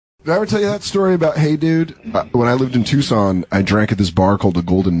Did I ever tell you that story about Hey Dude? When I lived in Tucson, I drank at this bar called the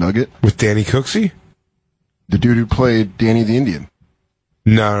Golden Nugget. With Danny Cooksey? The dude who played Danny the Indian.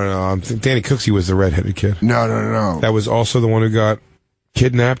 No. Danny Cooksey was the redheaded kid. No. That was also the one who got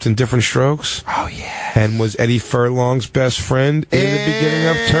kidnapped in Different Strokes. Oh, yeah. And was Eddie Furlong's best friend in the beginning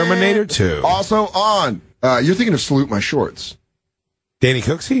of Terminator 2. Also on. You're thinking of Salute My Shorts. Danny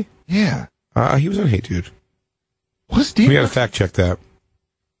Cooksey? Yeah. He was on Hey Dude. Was Danny? We gotta fact check that.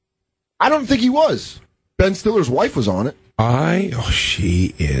 I don't think he was. Ben Stiller's wife was on it.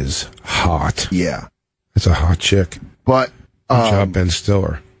 She is hot. Yeah. That's a hot chick. But good job, Ben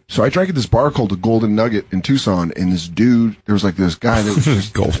Stiller. So I drank at this bar called the Golden Nugget in Tucson, and this dude, there was like this guy that was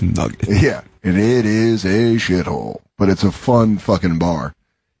just, Golden Nugget. Yeah, and it is a shithole, but it's a fun fucking bar.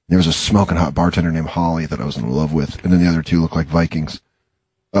 There was a smoking hot bartender named Holly that I was in love with, and then the other two looked like Vikings.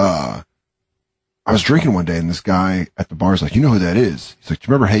 I was drinking one day, and this guy at the bar was like, "You know who that is?" He's like, "Do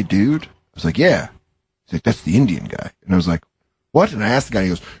you remember Hey Dude?" I was like, "Yeah." He's like, "That's the Indian guy," and I was like, "What?" And I asked the guy, and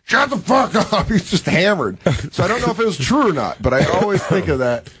he goes, "Shut the fuck up!" He's just hammered. So I don't know if it was true or not, but I always think of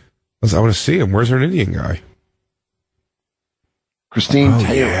that. I want to see him. Where's our Indian guy? Christine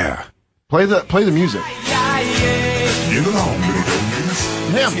Taylor. Yeah. Play the music.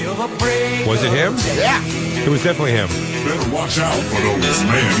 Him. Was it him? Yeah. It was definitely him. Better watch out for those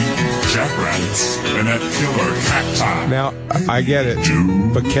man-eating jackrabbits and that killer cacti. Now, I get it,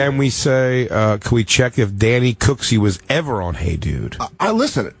 but can we say, can we check if Danny Cooksey was ever on Hey Dude?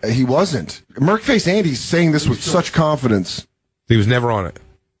 Listen, he wasn't. Merkface Andy's saying this with such confidence. He was never on it.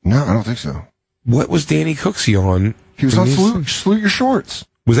 No, I don't think so. What was Danny Cooksey on? He was on Salute Your Shorts.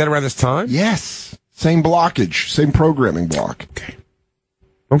 Was that around this time? Yes. Same blockage, same programming block.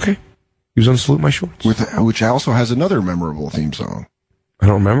 Okay. He was on Salute My Shorts. Which also has another memorable theme song. I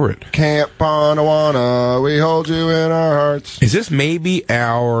don't remember it. Camp Bonawana, we hold you in our hearts. Is this maybe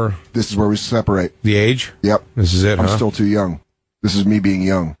our... This is where we separate. The age? Yep. This is it, I'm still too young. This is me being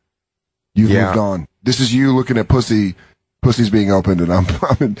young. You've moved on. This is you looking at pussy. Pussy's being opened, and I'm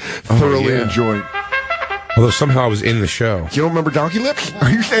thoroughly enjoying. Although somehow I was in the show. You don't remember Donkey Lips?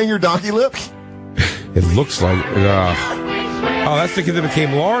 Are you saying you're Donkey Lips? It looks like... Oh, that's the kid that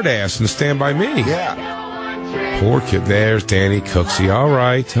became Lard Ass in Stand By Me. Yeah. Poor kid. There's Danny Cooksey. All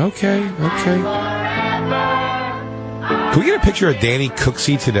right. Okay. Can we get a picture of Danny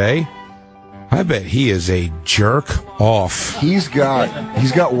Cooksey today? I bet he is a jerk off. He's got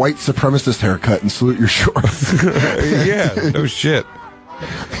white supremacist haircut and Salute Your Shorts. Yeah, no shit.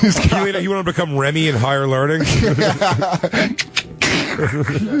 You want to become Remy in Higher Learning? It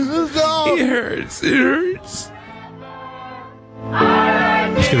hurts.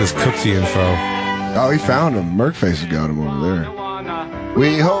 Let's get this Cooksey info. Oh, he found him. Merkface has got him over there.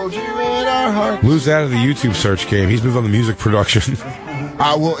 We hold you in our hearts. Lou's out of the YouTube search game. He's moved on to music production.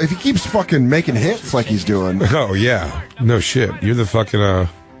 Well, if he keeps fucking making hits like he's doing. Oh, yeah. No shit. You're the fucking,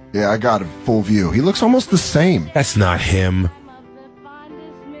 Yeah, I got him full view. He looks almost the same. That's not him.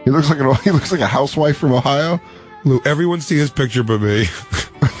 He looks like a housewife from Ohio. Lou, everyone see his picture but me.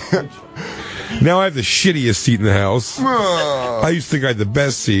 Now I have the shittiest seat in the house. I used to think I had the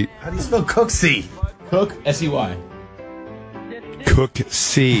best seat. How do you spell Cooksey? Cook, S-E-Y.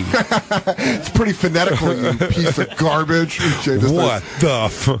 Cooksey. It's pretty phonetical, you piece of garbage. What the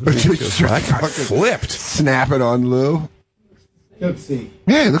fuck? That guy flipped. Snap it on Lou. Cooksey.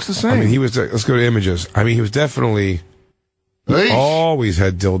 Yeah, he looks the same. I mean, he was, let's go to images. I mean, he was definitely, always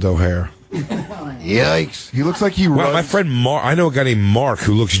had dildo hair. Yikes. He looks like he runs. Well, my friend Mark, I know a guy named Mark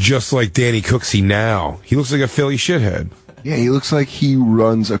who looks just like Danny Cooksey now. He looks like a Philly shithead. Yeah, he looks like he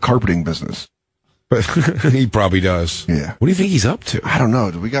runs a carpeting business. But he probably does. Yeah. What do you think he's up to? I don't know.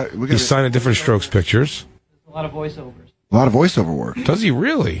 We got He's signing Different Strokes pictures. A lot of voiceovers. A lot of voiceover work. Does he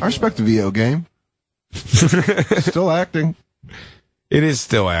really? I respect the VO game. Still acting. It is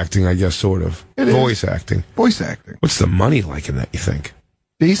still acting, I guess, sort of. Voice acting. Voice acting. What's the money like in that, you think?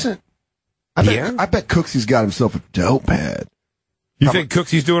 Decent. I bet Cooksey's got himself a dope head. You think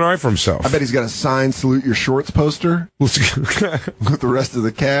Cooksey's doing all right for himself? I bet he's got a signed Salute Your Shorts poster with the rest of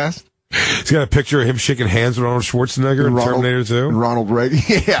the cast. He's got a picture of him shaking hands with Arnold Schwarzenegger in Terminator 2. And Ronald Reagan.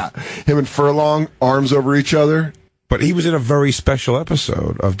 Yeah. Him and Furlong, arms over each other. But he was in a very special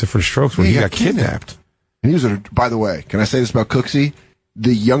episode of Different Strokes where he got kidnapped. And he was by the way, can I say this about Cooksey?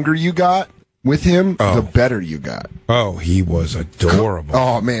 The younger you got with him, the better you got. Oh, he was adorable.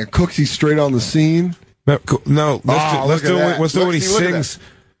 Oh, man. Cooksey straight on the scene. No, let's do what he sings.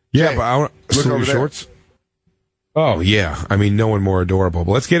 Yeah, Jay, but I want Salute Your Shorts. Oh, yeah. I mean, no one more adorable.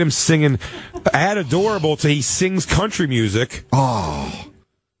 But let's get him singing. Add adorable to he sings country music. Oh.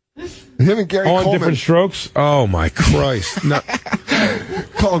 Him and Gary On Coleman. Different Strokes? Oh, my Christ. No,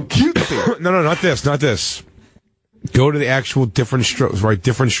 Call him cutesy. no, not this, not this. Go to the actual Different Strokes, right?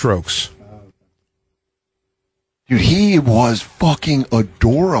 Different Strokes. Dude, he was fucking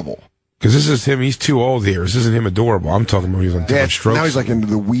adorable. Because this is him. He's too old here. This isn't him adorable. I'm talking about he's on Different Strokes. Now he's like into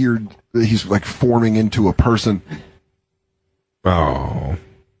the weird, he's like forming into a person. Oh.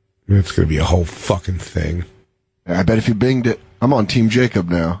 It's going to be a whole fucking thing. I bet if you binged it, I'm on Team Jacob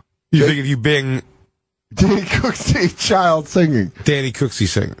now. You think if you bing Danny Cooksey, child singing. Danny Cooksey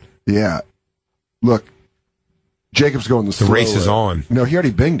singing. Yeah. Look, Jacob's going the slow race is way. on. No, he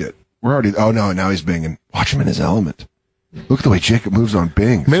already binged it. Oh no, now he's binging. Watch him in his element. Look at the way Jacob moves on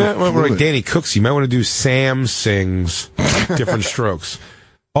Bing. Maybe not like Danny Cooksey. You might want to do Sam Sings Different Strokes.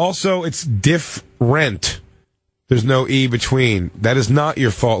 Also, it's different. There's no E between. That is not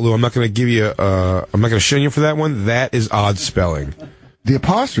your fault, Lou. I'm not going to give you I'm not going to shun you for that one. That is odd spelling. The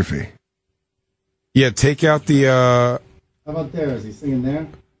apostrophe. Yeah, take out the How about there? Is he singing there?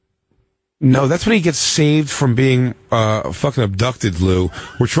 No, that's when he gets saved from being fucking abducted, Lou.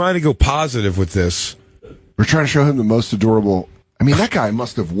 We're trying to go positive with this. We're trying to show him the most adorable. I mean, that guy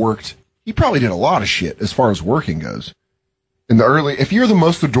must have worked. He probably did a lot of shit as far as working goes. In the early, if you're the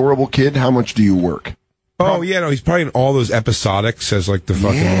most adorable kid, how much do you work? Oh yeah, no, he's probably in all those episodics as like the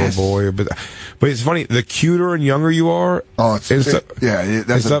fucking little boy. But it's funny. The cuter and younger you are, that's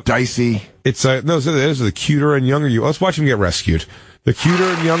a dicey. It's no, it is the cuter and younger you. Let's watch him get rescued. The cuter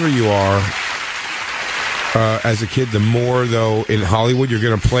and younger you are as a kid, the more though in Hollywood you're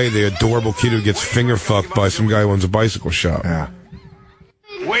gonna play the adorable kid who gets finger fucked by some guy who owns a bicycle shop. Yeah.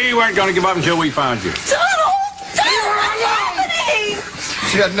 We weren't gonna give up until we found you.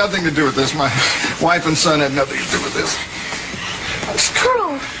 She had nothing to do with this. My wife and son had nothing to do with this. It's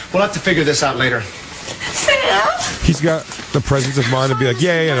true. We'll have to figure this out later. Sam? He's got the presence of mind to be like,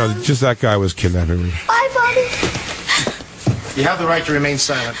 yeah, no, just that guy was kidnapping me. Bye, buddy. You have the right to remain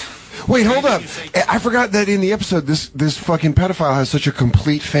silent. Wait, hold up. I forgot that in the episode, this fucking pedophile has such a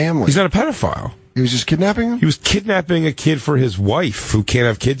complete family. He's not a pedophile. He was just kidnapping him? He was kidnapping a kid for his wife who can't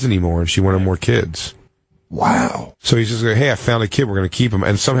have kids anymore, and she wanted more kids. Wow. So he's just like, hey, I found a kid, we're going to keep him.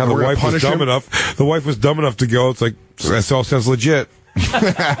 And somehow the wife was dumb enough. The wife was dumb enough to go, it's like, that all sounds legit.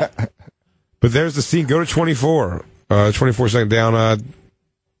 But there's the scene. Go to 24. 24 second down.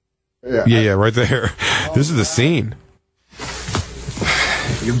 Yeah, right there. This is the scene.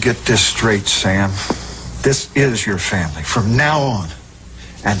 You get this straight, Sam. This is your family from now on.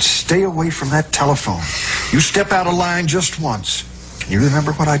 And stay away from that telephone. You step out of line just once. You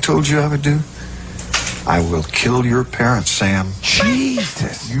remember what I told you I would do? I will kill your parents, Sam.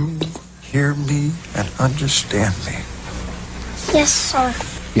 Jesus. You hear me and understand me. Yes, sir.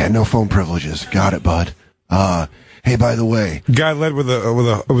 Yeah, no phone privileges. Got it, bud. Hey, by the way, Guy led with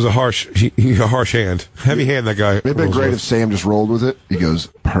a harsh hand, heavy hand. That guy. it'd been great if Sam just rolled with it. He goes,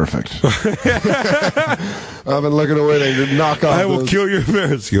 perfect. I've been looking away to knock off. I will kill your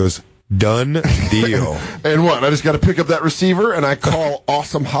parents. He goes, done deal. And what? I just got to pick up that receiver and I call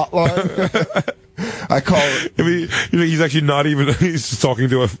awesome hotline. I call it. I mean, he's actually not even. He's just talking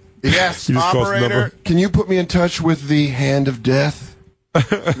to a. Yes, he just calls the number. operator. Can you put me in touch with the hand of death?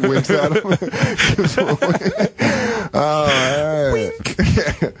 Winks at him. Gives him a wink. Wink.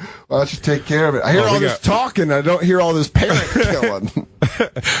 Why don't you take care of it? I hear all this talking. I don't hear all this parent killing.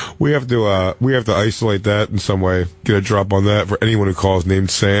 We have to isolate that in some way. Get a drop on that for anyone who calls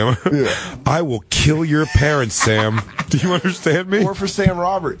named Sam. Yeah. I will kill your parents, Sam. Do you understand me? Or for Sam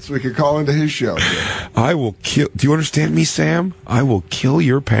Roberts, we could call into his show. I will kill. Do you understand me, Sam? I will kill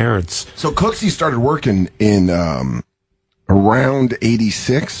your parents. So Cooksey started working in around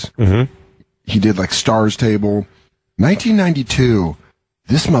 86. Mm-hmm. He did like Stars Table. 1992,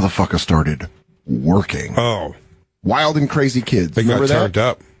 this motherfucker started working. Oh. Wild and Crazy Kids. They got turned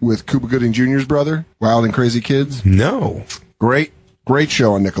up. With Cuba Gooding Jr.'s brother? Wild and Crazy Kids? No. Great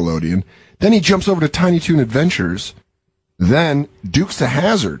show on Nickelodeon. Then he jumps over to Tiny Toon Adventures. Then Dukes of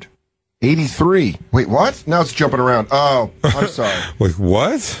Hazzard. 83. Wait, what? Now it's jumping around. Oh, I'm sorry. Like,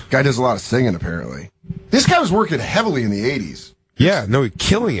 what? Guy does a lot of singing, apparently. This guy was working heavily in the 80s. Yeah, no, he's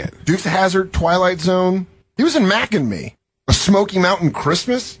killing it. Dukes of Hazzard, Twilight Zone. He was in Mac and Me. A Smoky Mountain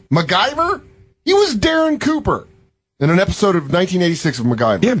Christmas. MacGyver. He was Darren Cooper in an episode of 1986 of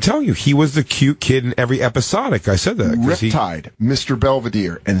MacGyver. Yeah, I'm telling you, he was the cute kid in every episodic. I said that. Riptide, Mr.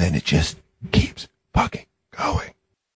 Belvedere, and then it just keeps fucking going.